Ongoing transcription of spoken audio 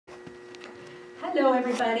Hello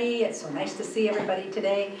everybody, it's so nice to see everybody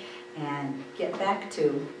today and get back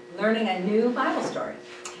to learning a new Bible story.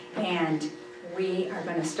 And we are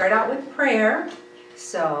going to start out with prayer.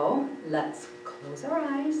 So let's close our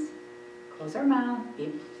eyes, close our mouth,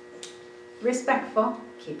 be respectful,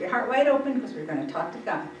 keep your heart wide open because we're going to talk to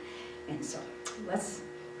God. And so let's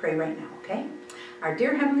pray right now, okay? Our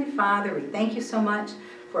dear Heavenly Father, we thank you so much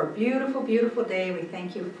for a beautiful, beautiful day. We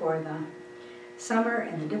thank you for the summer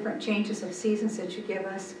and the different changes of seasons that you give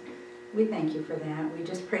us. We thank you for that. We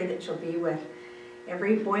just pray that you'll be with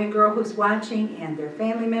every boy and girl who's watching and their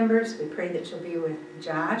family members. We pray that you'll be with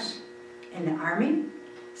Josh in the Army,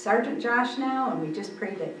 Sergeant Josh now, and we just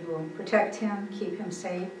pray that you will protect him, keep him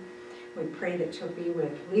safe. We pray that you'll be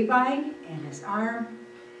with Levi and his arm,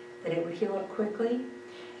 that it would heal up quickly.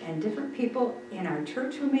 And different people in our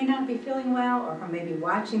church who may not be feeling well, or who may be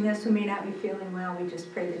watching this who may not be feeling well, we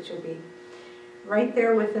just pray that you'll be right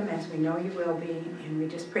there with them, as we know you will be. And we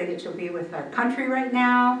just pray that you'll be with our country right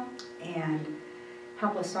now and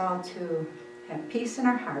help us all to have peace in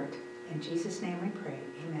our heart. In Jesus' name we pray.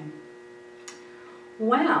 Amen.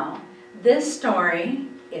 Well, this story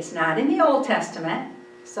is not in the Old Testament,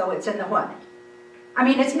 so it's in the what? I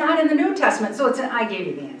mean, it's not in the New Testament, so it's in, I gave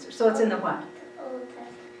you the answer. So it's in the what? The Old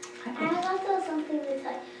Testament. I have also something to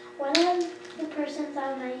say. One of the persons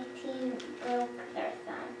on my team broke their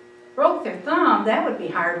thumb. Broke their thumb? That would be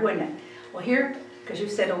hard, wouldn't it? Well, here, because you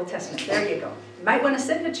said Old Testament, there you go. You might want to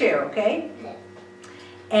sit in a chair, okay?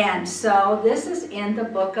 And so this is in the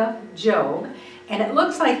book of Job, and it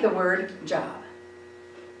looks like the word Job,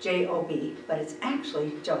 J-O-B, but it's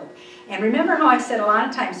actually Job. And remember how I said a lot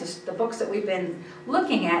of times the books that we've been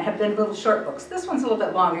looking at have been little short books. This one's a little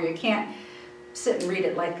bit longer. You can't sit and read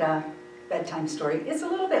it like a bedtime story. It's a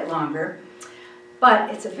little bit longer, but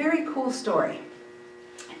it's a very cool story.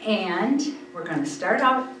 And we're going to start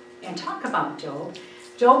out and talk about Job.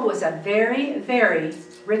 Job was a very, very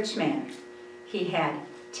rich man. He had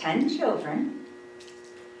 10 children,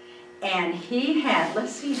 and he had,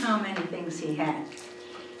 let's see how many things he had.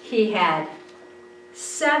 He had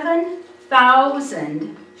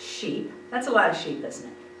 7,000 sheep. That's a lot of sheep, isn't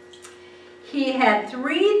it? He had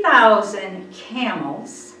 3,000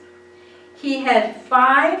 camels. He had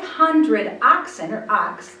 500 oxen, or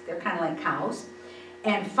ox, they're kind of like cows,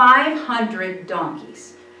 and 500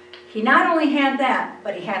 donkeys. He not only had that,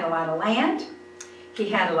 but he had a lot of land, he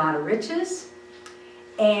had a lot of riches,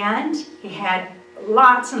 and he had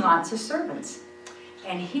lots and lots of servants.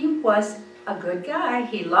 And he was a good guy.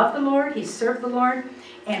 He loved the Lord, he served the Lord.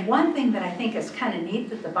 And one thing that I think is kind of neat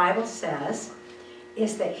that the Bible says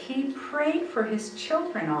is that he prayed for his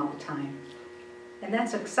children all the time. And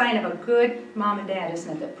that's a sign of a good mom and dad,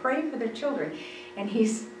 isn't it? That pray for their children. And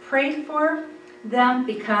he's prayed for them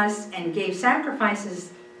because, and gave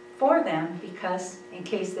sacrifices for them because, in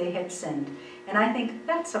case they had sinned. And I think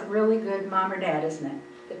that's a really good mom or dad, isn't it?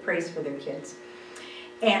 That prays for their kids.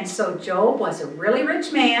 And so Job was a really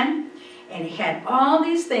rich man, and he had all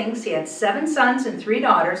these things. He had 7 sons and 3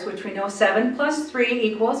 daughters, which we know 7 plus 3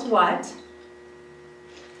 equals what?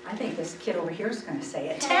 I think this kid over here is going to say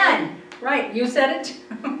it. 10. Right, you said it.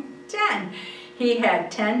 10. He had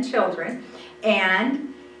 10 children, and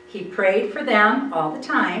he prayed for them all the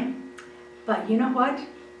time. But you know what?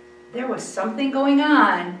 There was something going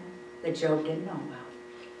on that Job didn't know about.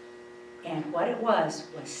 And what it was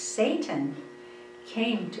Satan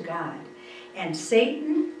came to God. And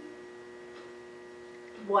Satan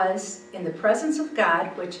was in the presence of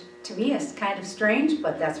God, which to me is kind of strange,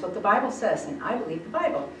 but that's what the Bible says, and I believe the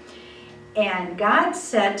Bible. And God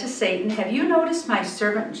said to Satan, "Have you noticed my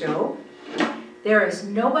servant Job? There is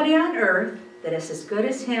nobody on earth that is as good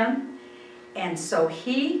as him, and so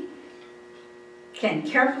he can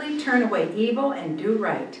carefully turn away evil and do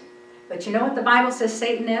right." But you know what the Bible says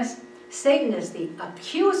Satan is? Satan is the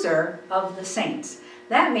accuser of the saints.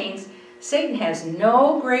 That means Satan has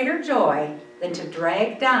no greater joy than to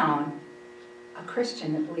drag down a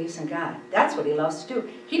Christian that believes in God. That's what he loves to do.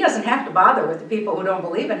 He doesn't have to bother with the people who don't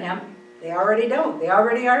believe in him. They already don't. They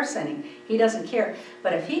already are sinning. He doesn't care.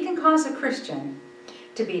 But if he can cause a Christian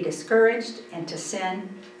to be discouraged and to sin,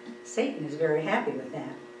 Satan is very happy with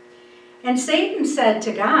that. And Satan said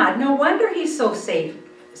to God, "No wonder he's so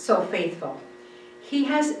faithful. He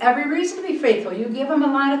has every reason to be faithful. You give him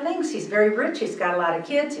a lot of things. He's very rich. He's got a lot of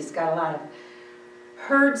kids. He's got a lot of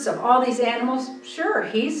herds of all these animals. Sure,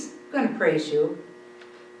 he's going to praise you."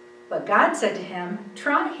 But God said to him,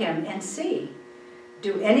 "Try him and see.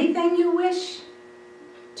 Do anything you wish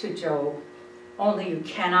to Job, only you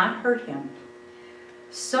cannot hurt him."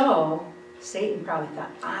 So Satan probably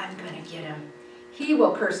thought, "I'm going to get him. He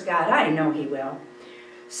will curse God. I know he will."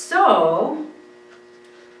 So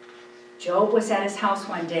Job was at his house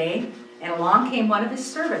one day, and along came one of his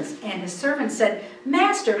servants. And his servant said,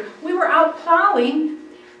 "Master, we were out plowing,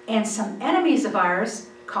 and some enemies of ours,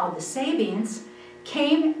 called the Sabeans,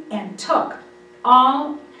 came and took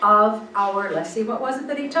all of our," let's see, what was it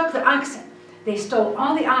that he took? The oxen. They stole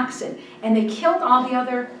all the oxen, and they killed all the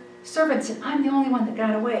other servants, and I'm the only one that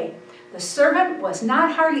got away. The servant was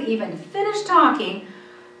not hardly even finished talking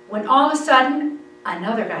when all of a sudden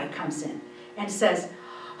another guy comes in and says,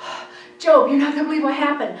 "Job, you're not going to believe what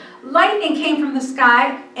happened. Lightning came from the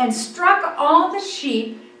sky and struck all the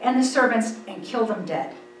sheep and the servants and killed them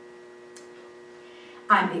dead.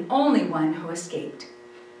 I'm the only one who escaped."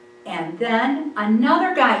 And then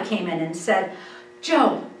another guy came in and said,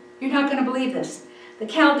 "Job, you're not going to believe this. The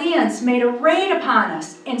Chaldeans made a raid upon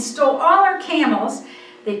us and stole all our camels.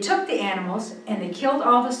 They took the animals and they killed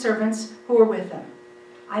all the servants who were with them."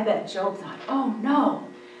 I bet Job thought, "Oh no."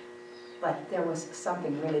 But there was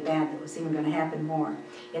something really bad that was even going to happen more.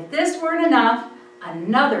 If this weren't enough,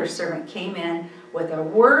 another servant came in with the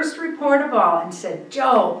worst report of all and said,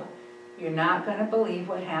 "Job, you're not going to believe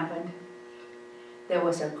what happened. There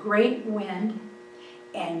was a great wind,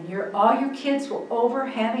 and all your kids were over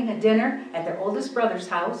having a dinner at their oldest brother's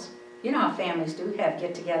house." You know how families do have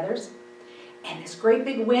get-togethers. And this great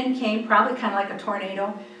big wind came, probably kind of like a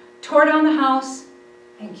tornado, tore down the house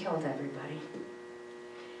and killed everybody.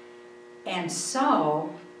 And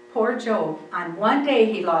so, poor Job, on one day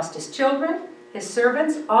he lost his children, his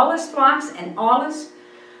servants, all his flocks, and all his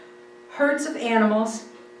herds of animals,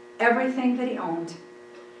 everything that he owned.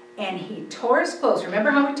 And he tore his clothes.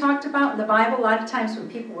 Remember how we talked about in the Bible, a lot of times when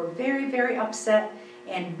people were very, very upset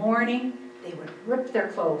and mourning, they would rip their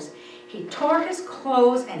clothes. He tore his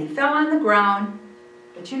clothes and he fell on the ground.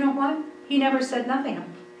 But you know what? He never said nothing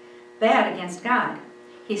bad against God.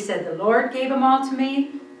 He said, "The Lord gave them all to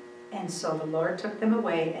me, and so the Lord took them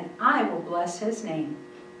away, and I will bless his name."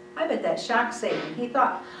 I bet that shocked Satan. He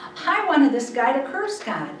thought, I wanted this guy to curse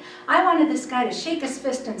God. I wanted this guy to shake his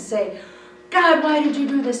fist and say, "God, why did you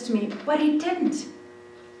do this to me?" But he didn't.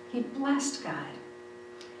 He blessed God.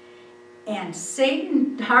 And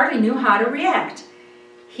Satan hardly knew how to react.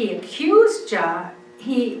 He accused Job.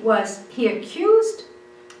 He accused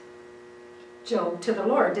Job to the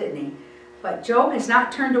Lord, didn't he? But Job has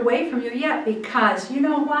not turned away from you yet, because you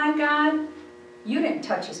know why, God? You didn't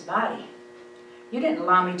touch his body. You didn't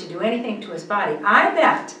allow me to do anything to his body. I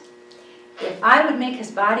bet if I would make his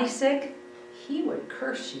body sick, he would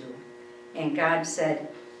curse you. And God said,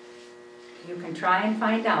 "You can try and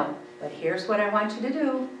find out, but here's what I want you to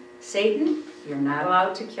do. Satan, you're not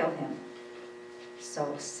allowed to kill him."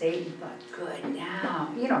 So Satan thought, good, now.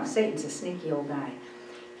 You know, Satan's a sneaky old guy.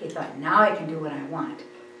 He thought, now I can do what I want.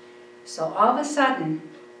 So all of a sudden,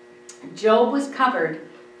 Job was covered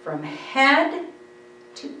from head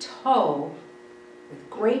to toe with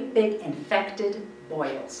great big infected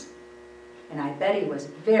boils. And I bet he was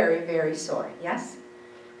very, very sore. Yes?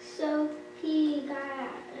 So he got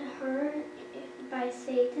hurt by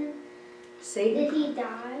Satan? Satan? Did he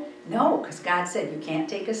die? No, because God said you can't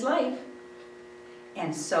take his life.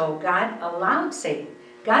 And so God allowed Satan.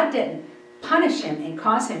 God didn't punish him and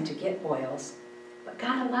cause him to get boils, but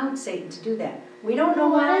God allowed Satan to do that. We don't know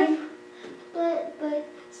why. But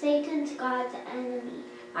Satan's God's enemy.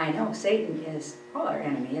 I know, Satan is our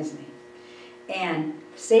enemy, isn't he? And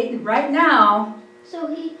Satan right now... So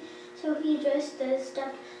he just does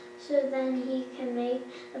stuff so then he can make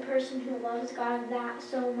the person who loves God that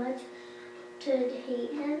so much to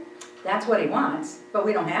hate him? That's what he wants, but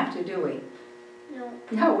we don't have to, do we? No.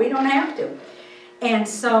 No, we don't have to. And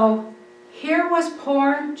so here was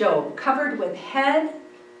poor Job, covered with head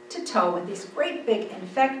to toe with these great big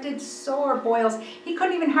infected sore boils. He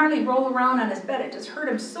couldn't even hardly roll around on his bed. It just hurt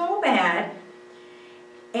him so bad.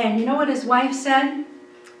 And you know what his wife said?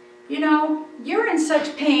 "You know, you're in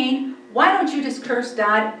such pain. Why don't you just curse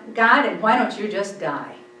God and why don't you just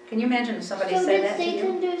die?" Can you imagine if somebody said that to you? So did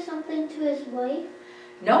Satan do something to his wife?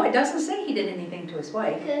 No, it doesn't say he did anything to his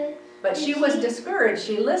wife. Okay. But she was discouraged.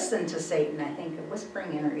 She listened to Satan, I think,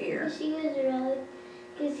 whispering in her ear. She was really,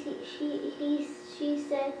 because she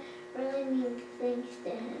said really mean things to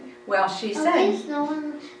him. Well, she said... At least no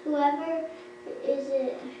one, whoever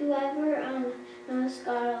knows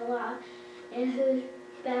God a lot and who's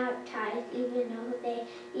baptized, even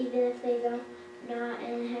if they don't not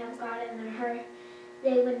and have God in their heart,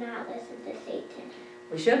 they would not listen to Satan.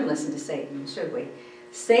 We shouldn't listen to Satan, should we?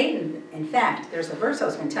 Satan, in fact, there's a verse I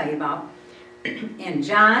was going to tell you about. In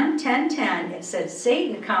John 10:10, it says,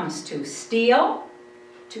 Satan comes to steal,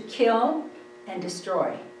 to kill, and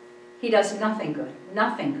destroy. He does nothing good,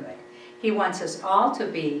 nothing good. He wants us all to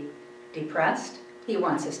be depressed, He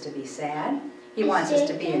wants us to be sad. He Is wants us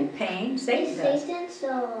to be in Satan- pain. Satan Is does. Satan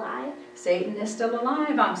still alive? Satan is still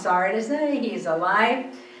alive. I'm sorry to say, he's alive.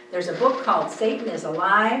 There's a book called Satan is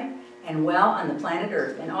Alive and Well on the Planet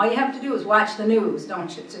Earth. And all you have to do is watch the news,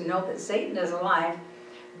 don't you, to know that Satan is alive.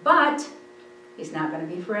 But he's not going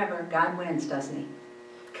to be forever. God wins, doesn't he?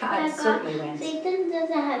 God Yeah, certainly wins. Satan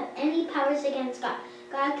doesn't have any powers against God.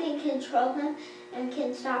 God can control him and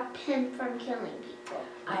can stop him from killing people.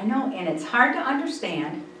 I know, and it's hard to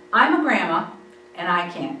understand. I'm a grandma, and I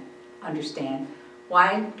can't understand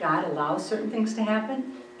why God allows certain things to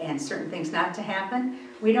happen and certain things not to happen.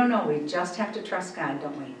 We don't know. We just have to trust God,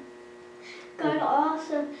 don't we? God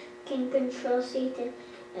also can control Satan,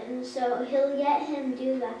 and so he'll let him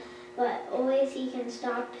do that, but always he can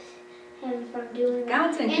stop him from doing that.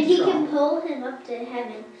 God's in And he control. can pull him up to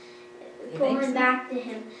heaven, You pull think him so? back to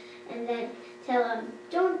him, and then tell him,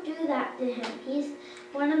 don't do that to him. He's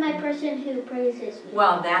one of my person who praises me.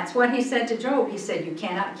 Well, that's what he said to Job. He said, you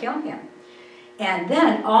cannot kill him. And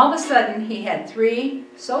then, all of a sudden, he had 3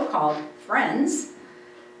 so-called friends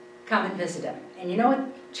come and visit him. And you know what?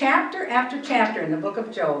 Chapter after chapter in the book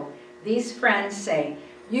of Job, these friends say,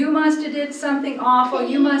 you must have did something awful.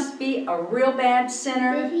 You must be a real bad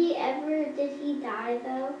sinner. Did he die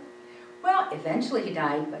though? Well, eventually he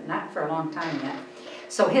died, but not for a long time yet.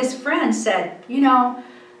 So his friend said, you know,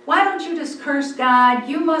 why don't you just curse God?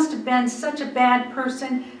 You must have been such a bad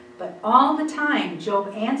person. But all the time,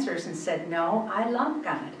 Job answers and said, no, I love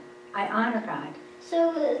God. I honor God.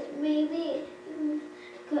 So maybe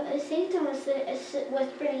Satan was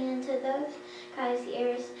whispering into those guys'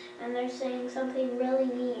 ears, and they're saying something really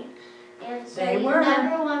mean. And so They you were.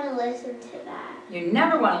 never want to listen to that. You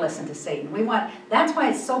never want to listen to Satan. That's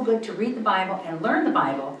why it's so good to read the Bible and learn the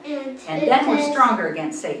Bible. And And it then we're says- stronger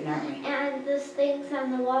against Satan, aren't we? And those things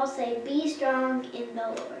on the wall say, be strong in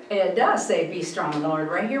the Lord. It does say, be strong in the Lord.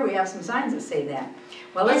 Right here we have some signs that say that.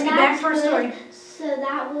 Well, let's And get back to our that's story. good, so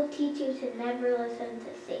that will teach you to never listen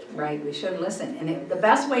to Satan. Right, we should listen. And the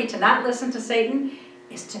best way to not listen to Satan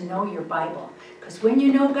is to know your Bible. Because when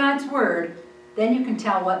you know God's Word, then you can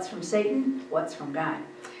tell what's from Satan, what's from God.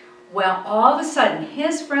 Well, all of a sudden,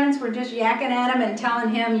 his friends were just yakking at him and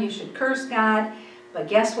telling him you should curse God. But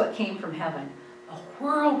guess what came from heaven? A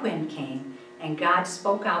whirlwind came, and God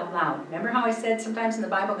spoke out loud. Remember how I said sometimes in the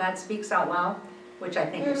Bible God speaks out loud? Which I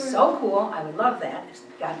think is so cool. I would love that, if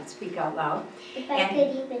God would speak out loud. If I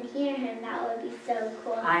could even hear him, that would be so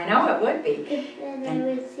cool. I know it would be. Because then I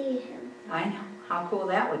would see him. I know how cool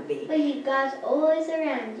that would be. But God's always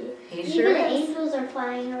around you. He sure Even is. angels are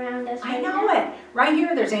flying around us I right know now. it. Right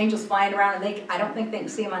here, there's angels flying around, and I don't think they can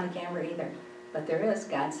see them on the camera either. But there is.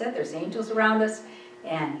 God said there's angels around us,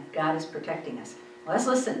 and God is protecting us. Well, let's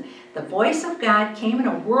listen. The voice of God came in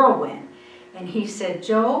a whirlwind, and he said,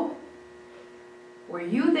 Job, were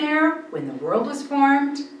you there when the world was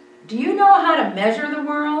formed? Do you know how to measure the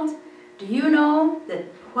world? Do you know that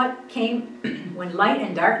what came when light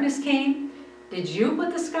and darkness came? Did you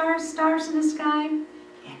put the stars in the sky? And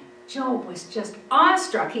Job was just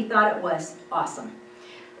awestruck. He thought it was awesome.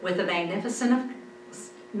 With the magnificence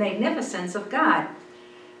of God.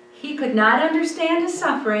 He could not understand his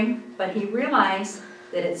suffering, but he realized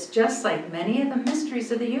that it's just like many of the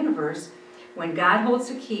mysteries of the universe when God holds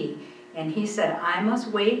a key. And he said, I must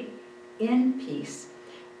wait in peace.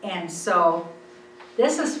 And so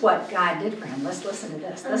this is what God did for him. Let's listen to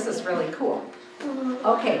this. This is really cool.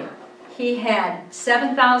 Okay, he had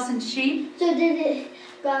 7,000 sheep. So did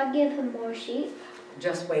God give him more sheep?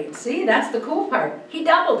 Just wait and see. That's the cool part. He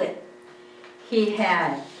doubled it. He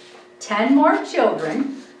had 10 more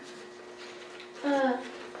children.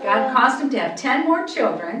 God caused him to have 10 more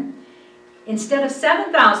children. Instead of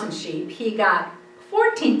 7,000 sheep, he got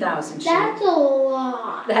 14,000 sheep. That's a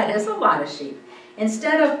lot. That is a lot of sheep.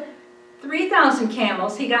 Instead of 3,000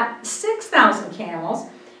 camels, he got 6,000 camels.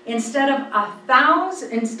 Instead of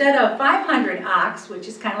 500 ox, which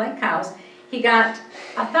is kind of like cows, he got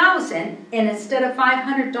 1,000. And instead of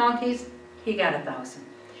 500 donkeys, he got 1,000.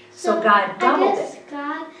 So God doubled I guess it.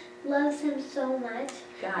 God loves him so much.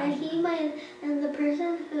 God. And the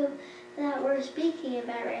person that we're speaking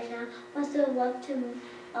about right now must have loved him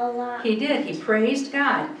a lot. He did. He praised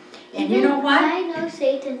God. And Even you know what? I know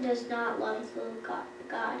Satan does not love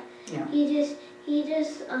God. Yeah. He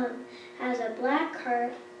just has a black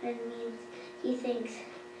heart, and means he thinks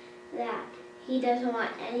that he doesn't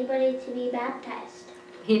want anybody to be baptized.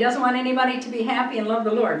 He doesn't want anybody to be happy and love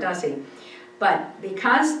the Lord, does he? But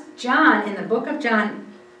because John, in the book of John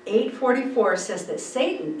 8:44, says that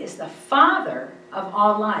Satan is the father of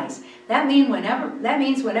all lies. That means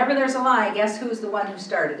whenever there's a lie, guess who's the one who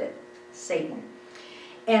started it? Satan.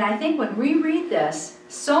 And I think when we read this,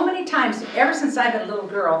 so many times, ever since I've been a little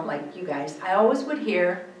girl, like you guys, I always would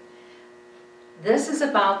hear, this is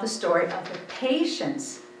about the story of the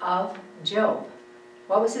patience of Job.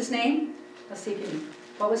 What was his name? Let's see if you,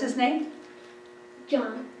 what was his name?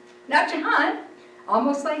 John. Not John.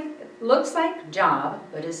 Almost like, looks like Job,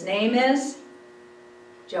 but his name is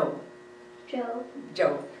Job. Job.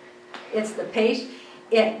 Job. It's the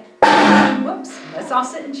whoops, let's all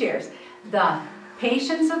sit in chairs. The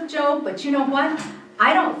patience of Job, but you know what?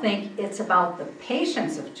 I don't think it's about the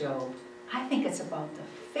patience of Job. I think it's about the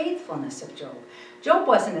faithfulness of Job. Job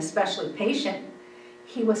wasn't especially patient.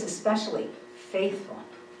 He was especially faithful.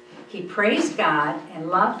 He praised God and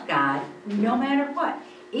loved God no matter what.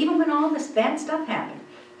 Even when all this bad stuff happened.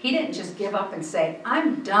 He didn't just give up and say,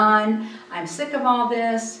 I'm done, I'm sick of all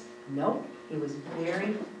this. Nope, he was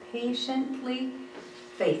very patiently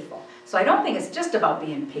faithful. So I don't think it's just about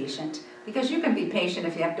being patient, because you can be patient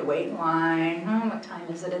if you have to wait in line, what time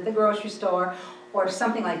is it at the grocery store, or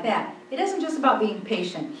something like that. It isn't just about being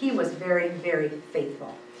patient. He was very, very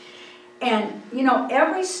faithful. And you know,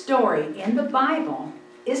 every story in the Bible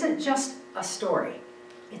isn't just a story.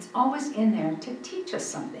 It's always in there to teach us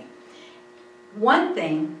something. One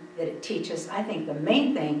thing that it teaches, I think the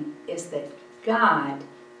main thing, is that God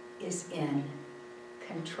is in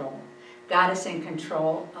control. God is in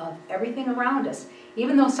control of everything around us.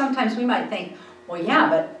 Even though sometimes we might think, well, yeah,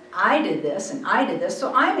 but I did this and I did this,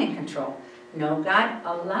 so I'm in control. No, God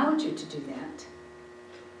allowed you to do that.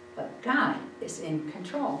 But God is in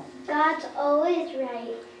control. God's always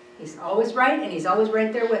right. He's always right, and He's always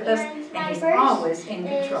right there with us, and He's always in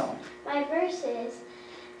control. My verse is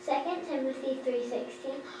 2 Timothy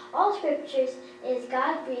 3:16. All scriptures is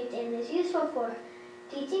God-breathed and is useful for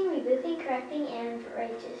teaching, rebuking, correcting, and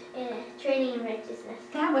training in righteousness.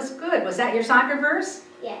 That was good. Was that your soccer verse?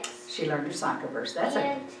 Yes. She learned her soccer verse.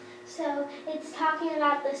 So it's talking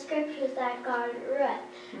about the scriptures that God wrote.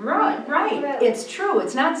 Right. It's true.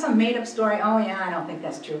 It's not some made-up story. Oh yeah, I don't think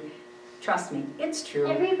that's true. Trust me, it's true.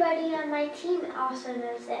 Everybody on my team also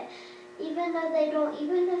knows it. Even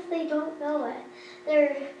if they don't know it,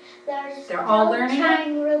 they're all learning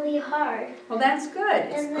trying really hard. Well, that's good.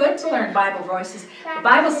 It's good to learn Bible verses. The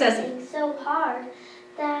Bible says it's so hard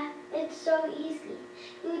that it's so easy.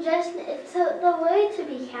 The way to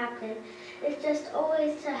be captain is just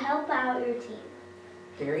always to help out your team.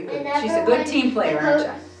 Very good. She's a good team player, aren't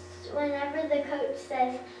you? Whenever the coach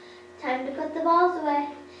says, time to put the balls away,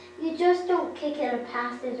 you just don't kick it or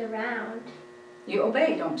pass it around. You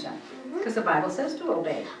obey, don't you? Because the Bible says to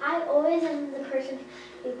obey. I always am the person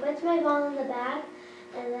who puts my ball in the bag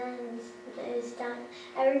and then is done.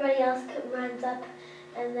 Everybody else runs up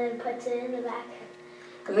and then puts it in the bag.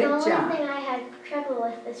 Good job. The only thing I had trouble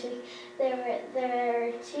with this week, there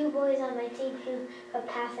were two boys on my team who were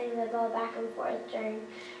passing the ball back and forth during.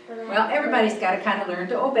 Well, everybody's got to kind of learn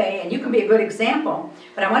to obey, and you can be a good example.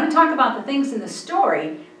 But I want to talk about the things in the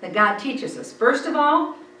story that God teaches us. First of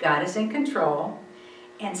all, God is in control.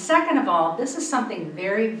 And second of all, this is something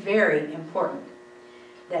very, very important.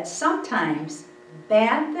 That sometimes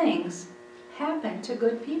bad things happen to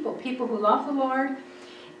good people. People who love the Lord.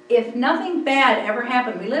 If nothing bad ever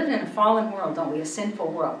happened, we live in a fallen world, don't we? A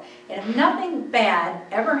sinful world. And if nothing bad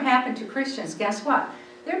ever happened to Christians, guess what?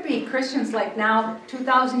 There'd be Christians like now,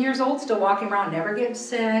 2,000 years old, still walking around, never get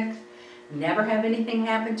sick, never have anything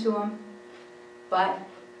happen to them. But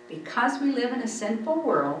because we live in a sinful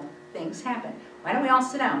world, things happen. Why don't we all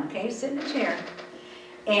sit down, okay? Sit in a chair.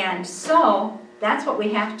 And so, that's what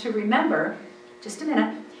we have to remember, just a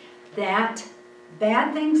minute, that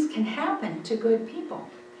bad things can happen to good people.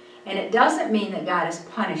 And it doesn't mean that God is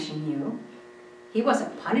punishing you. He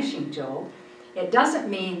wasn't punishing Job. It doesn't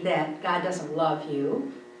mean that God doesn't love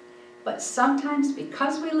you. But sometimes,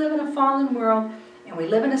 because we live in a fallen world, and we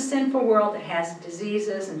live in a sinful world that has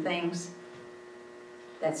diseases and things,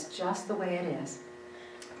 that's just the way it is.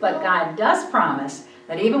 But God does promise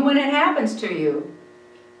that even when it happens to you,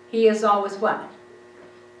 He is always what?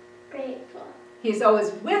 Grateful. He's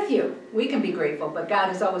always with you. We can be grateful, but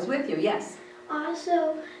God is always with you, yes.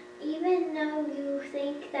 Also, even though you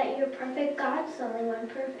think that you're perfect, God's the only one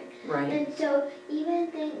perfect. Right. And so,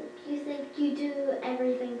 even you think you do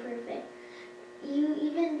everything perfect, you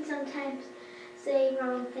even sometimes say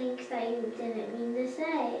wrong things that you didn't mean to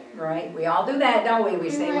say. Right. We all do that, don't we? We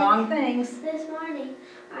say wrong things. This morning,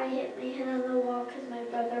 I hit my head on the wall because my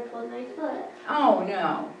brother pulled my foot. Oh,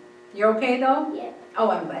 no. You're okay, though? Yeah. Oh,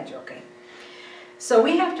 I'm glad you're okay. So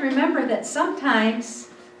we have to remember that sometimes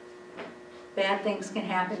bad things can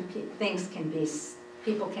happen.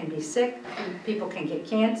 People can be sick. People can get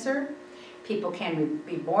cancer. People can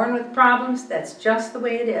be born with problems. That's just the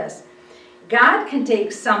way it is. God can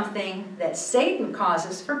take something that Satan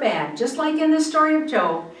causes for bad, just like in the story of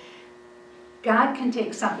Job. God can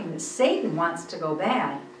take something that Satan wants to go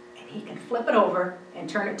bad, and he can flip it over and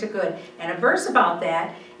turn it to good. And a verse about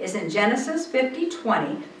that is in Genesis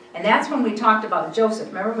 50:20, and that's when we talked about Joseph.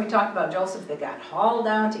 Remember when we talked about Joseph that got hauled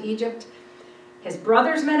down to Egypt? His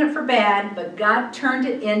brothers meant it for bad, but God turned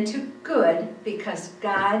it into good because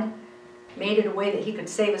God made it a way that he could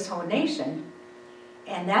save his whole nation.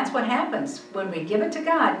 And that's what happens. When we give it to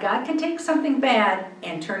God, God can take something bad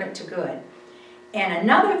and turn it to good. And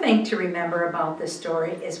another thing to remember about this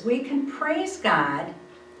story is we can praise God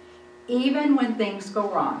even when things go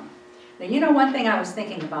wrong. Now, you know one thing I was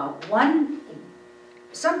thinking about?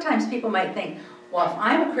 Sometimes people might think, well, if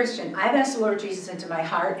I'm a Christian, I've asked the Lord Jesus into my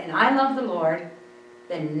heart, and I love the Lord,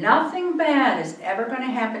 then nothing bad is ever going to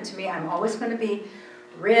happen to me. I'm always going to be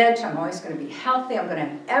rich. I'm always going to be healthy. I'm going to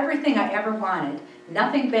have everything I ever wanted.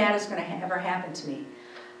 Nothing bad is going to ever happen to me.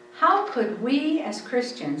 How could we as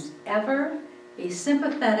Christians ever be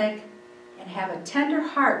sympathetic and have a tender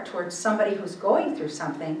heart towards somebody who's going through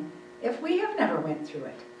something if we have never went through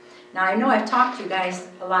it? Now, I know I've talked to you guys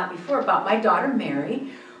a lot before about my daughter Mary,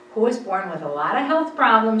 who was born with a lot of health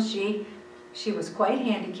problems. She was quite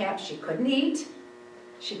handicapped. She couldn't eat.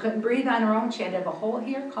 She couldn't breathe on her own. She had to have a hole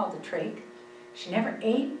here called the trach. She never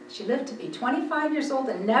ate. She lived to be 25 years old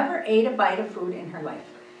and never ate a bite of food in her life.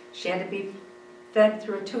 She had to be fed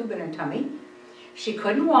through a tube in her tummy. She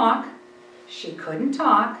couldn't walk. She couldn't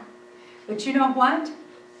talk. But you know what?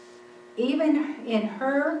 Even in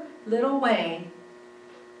her little way,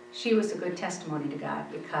 she was a good testimony to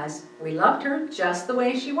God because we loved her just the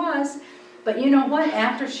way she was. But you know what?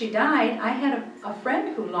 After she died, I had a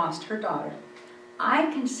friend who lost her daughter.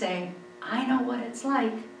 I can say, I know what it's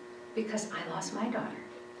like because I lost my daughter.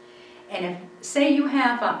 And if, say you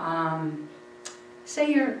have a,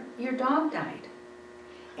 say your dog died,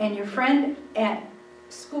 and your friend at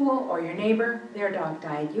school or your neighbor, their dog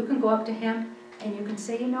died, you can go up to him and you can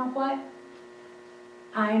say, you know what?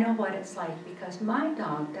 I know what it's like because my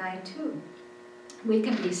dog died too. We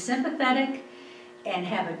can be sympathetic and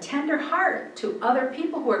have a tender heart to other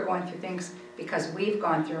people who are going through things because we've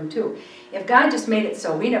gone through them too. If God just made it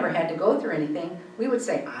so we never had to go through anything, we would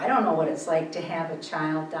say, I don't know what it's like to have a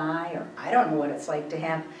child die, or I don't know what it's like to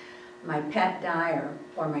have my pet die,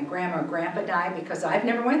 or my grandma or grandpa die, because I've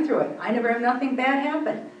never went through it. I never have nothing bad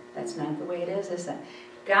happen. That's not the way it is it?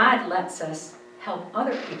 God lets us help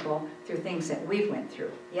other people through things that we've went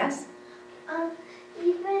through. Yes?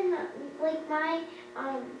 Even like my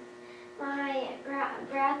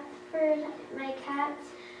Bradford, my cats,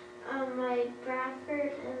 my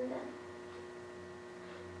Bradford and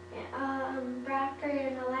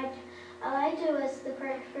Elijah. Elijah was the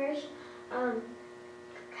first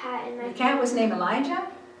cat in my. The cat was named Elijah?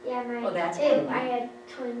 Yeah, that's I had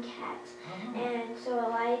twin cats, Oh. and so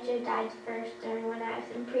Elijah died first during when I was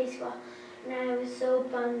in preschool, and I was so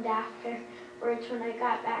bummed afterwards when I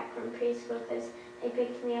got back from preschool because they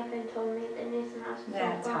picked me up and told me the news, and I was so bummed.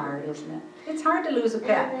 That's hard, isn't it? It's hard to lose a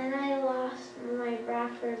pet. And then I lost my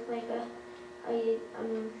Bradford like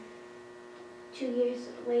 2 years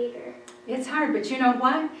later. It's hard, but you know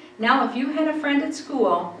what? Now, if you had a friend at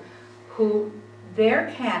school who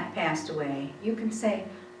their cat passed away, you can say,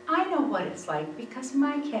 I know what it's like because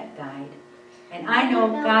my cat died. And I know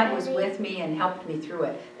God was with me and helped me through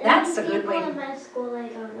it. That's a good way. People in my school, I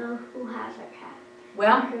don't know who has a cat.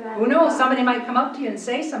 Well, who knows? Somebody might come up to you and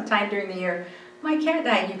say sometime during the year, my cat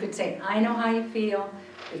died. And you could say, I know how you feel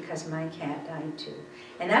because my cat died too.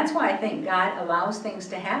 And that's why I think God allows things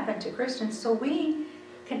to happen to Christians so we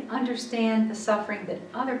can understand the suffering that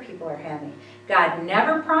other people are having. God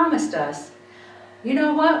never promised us, you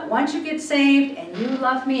know what, once you get saved and you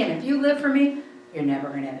love me and if you live for me, you're never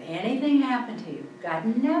going to have anything happen to you. God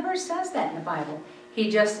never says that in the Bible.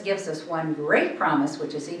 He just gives us one great promise,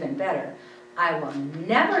 which is even better. I will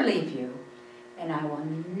never leave you and I will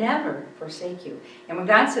never forsake you. And when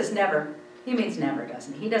God says never, he means never,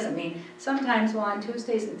 doesn't he? He doesn't mean sometimes, well, on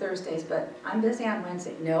Tuesdays and Thursdays, but I'm busy on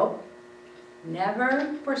Wednesday. Nope.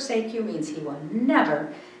 Never forsake you means he will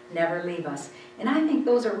never, never leave us. And I think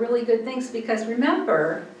those are really good things because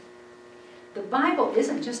remember, the Bible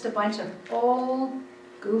isn't just a bunch of old,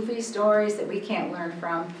 goofy stories that we can't learn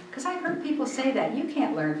from. Because I've heard people say that. You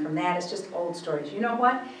can't learn from that. It's just old stories. You know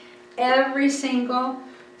what? Every single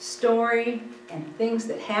story and things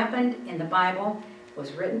that happened in the Bible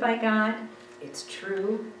was written by God. It's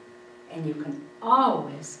true. And you can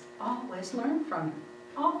always, always learn from it.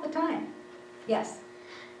 All the time. Yes?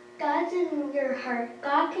 God's in your heart.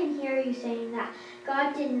 God can hear you saying that.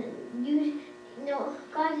 God didn't.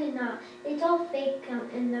 God did not. It's all fake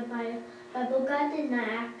in the Bible. God did not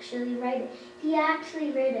actually write it. He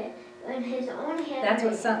actually wrote it in his own hand. That's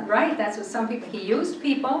what some people, he used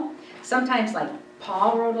people. Sometimes like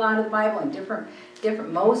Paul wrote a lot of the Bible, and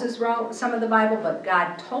different Moses wrote some of the Bible, but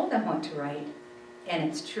God told them what to write, and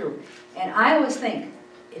it's true. And I always think,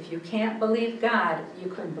 if you can't believe God, you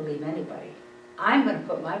couldn't believe anybody. I'm going to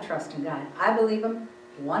put my trust in God. I believe him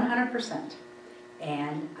 100%.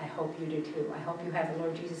 And I hope you do too. I hope you have the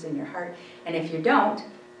Lord Jesus in your heart. And if you don't,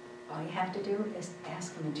 all you have to do is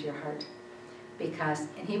ask him into your heart.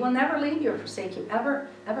 And he will never leave you or forsake you, ever,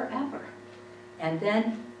 ever, ever. And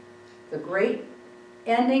then the great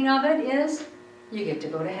ending of it is you get to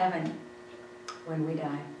go to heaven when we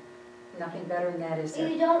die. Nothing better than that, is there?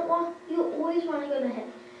 You always want to go to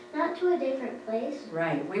heaven. Not to a different place.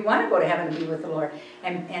 Right. We want to go to heaven and be with the Lord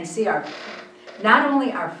and see not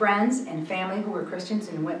only our friends and family who were Christians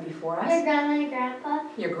and went before us. Your grandma and grandpa.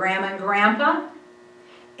 Your grandma and grandpa.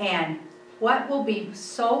 And what will be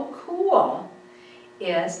so cool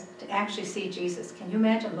is to actually see Jesus. Can you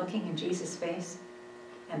imagine looking in Jesus' face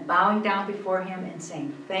and bowing down before him and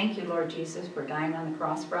saying, thank you, Lord Jesus, for dying on the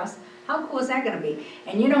cross for us? How cool is that going to be?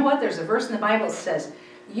 And you know what? There's a verse in the Bible that says,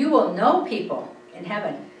 you will know people in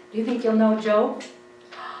heaven. Do you think you'll know Job?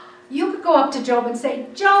 You could go up to Job and say,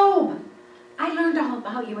 Job, I learned all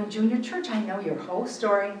about you in junior church. I know your whole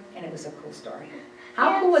story, and it was a cool story.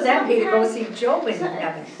 How cool would that be to go see Job in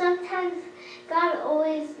heaven? Sometimes God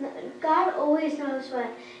always knows what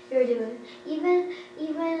you're doing. Even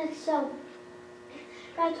so,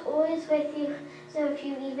 God's always with you. So if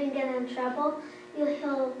you even get in trouble,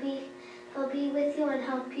 he'll be with you and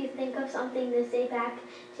help you think of something to say back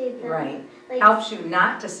to them. Right. Like, helps you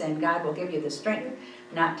not to sin. God will give you the strength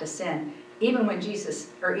not to sin. Even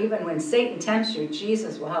when Satan tempts you,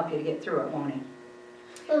 Jesus will help you to get through it, won't he?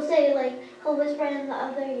 He'll say, like, he'll whisper in the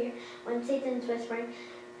other ear when Satan's whispering,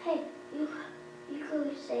 hey, you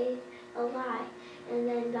could say a lie. And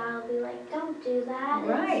then God will be like, don't do that.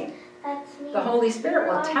 Right. That's me. The Holy Spirit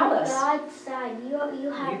will tell us. God's side. You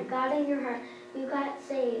have God in your heart. You got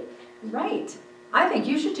saved. Right. I think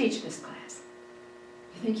you should teach this class.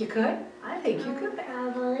 You think you could? I think you could.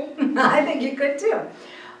 Probably. I think you could too.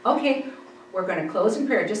 Okay, we're going to close in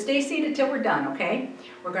prayer. Just stay seated till we're done, okay?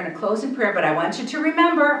 We're going to close in prayer, but I want you to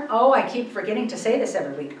remember, I keep forgetting to say this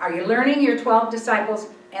every week. Are you learning your 12 disciples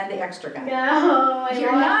and the extra guy? No,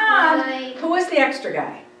 You're not. Who is the extra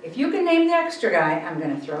guy? If you can name the extra guy, I'm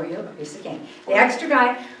going to throw you a piece of cake. The extra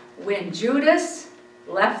guy, when Judas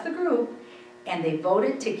left the group and they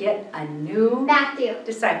voted to get a new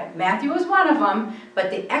disciple. Matthew was one of them,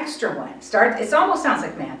 but the extra one, it almost sounds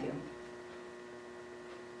like Matthew.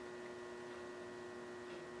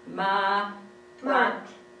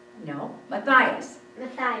 No, Matthias.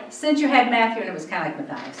 Since you had Matthew and it was kind of like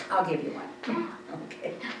Matthias, I'll give you one.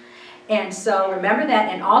 Okay. And so remember that,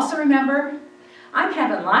 and also remember, I'm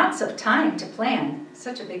having lots of time to plan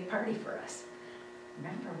such a big party for us.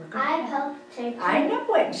 Remember, we're going to helped take I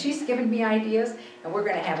know it. She's given me ideas, and we're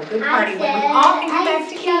going to have a good party when we all can get back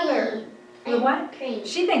together. With what? Cream.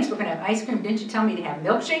 She thinks we're going to have ice cream. Didn't you tell me to have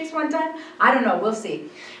milkshakes one time? I don't know. We'll see.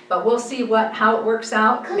 But we'll see how it works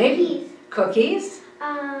out. Cookies. Maybe cookies.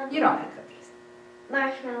 You don't like cookies.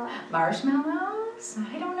 Marshmallows. Marshmallows?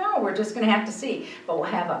 I don't know. We're just going to have to see. But we'll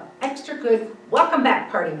have an extra good welcome back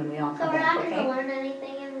party when we all come back. So we're not going to learn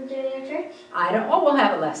anything in junior church? We'll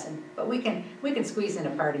have a lesson. But we can squeeze in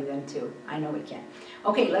a party then too. I know we can.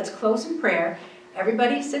 Okay, let's close in prayer.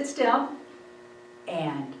 Everybody sit still.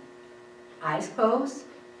 And eyes closed,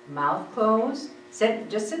 mouth closed.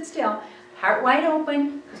 Just sit still. Heart wide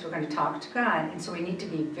open, because we're going to talk to God. And so we need to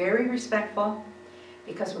be very respectful,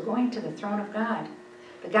 because we're going to the throne of God.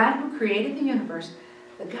 The God who created the universe,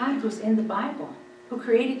 the God who's in the Bible, who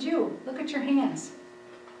created you. Look at your hands.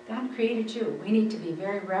 God created you. We need to be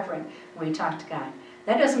very reverent when we talk to God.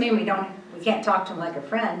 That doesn't mean we can't talk to him like a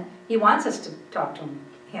friend. He wants us to talk to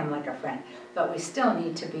him like a friend. But we still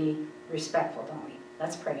need to be respectful, don't we?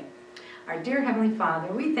 Let's pray. Our dear Heavenly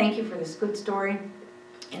Father, we thank you for this good story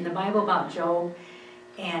in the Bible about Job,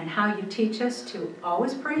 and how you teach us to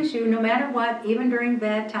always praise you no matter what, even during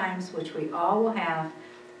bad times, which we all will have.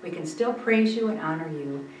 We can still praise you and honor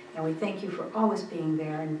you. And we thank you for always being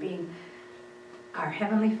there and being our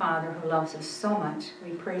Heavenly Father who loves us so much.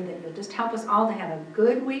 We pray that you'll just help us all to have a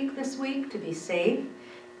good week this week, to be safe,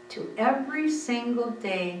 to every single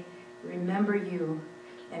day remember you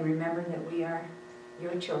and remember that we are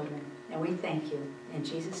your children. And we thank you. In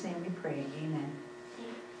Jesus' name we pray. Amen.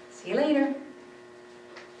 See you later.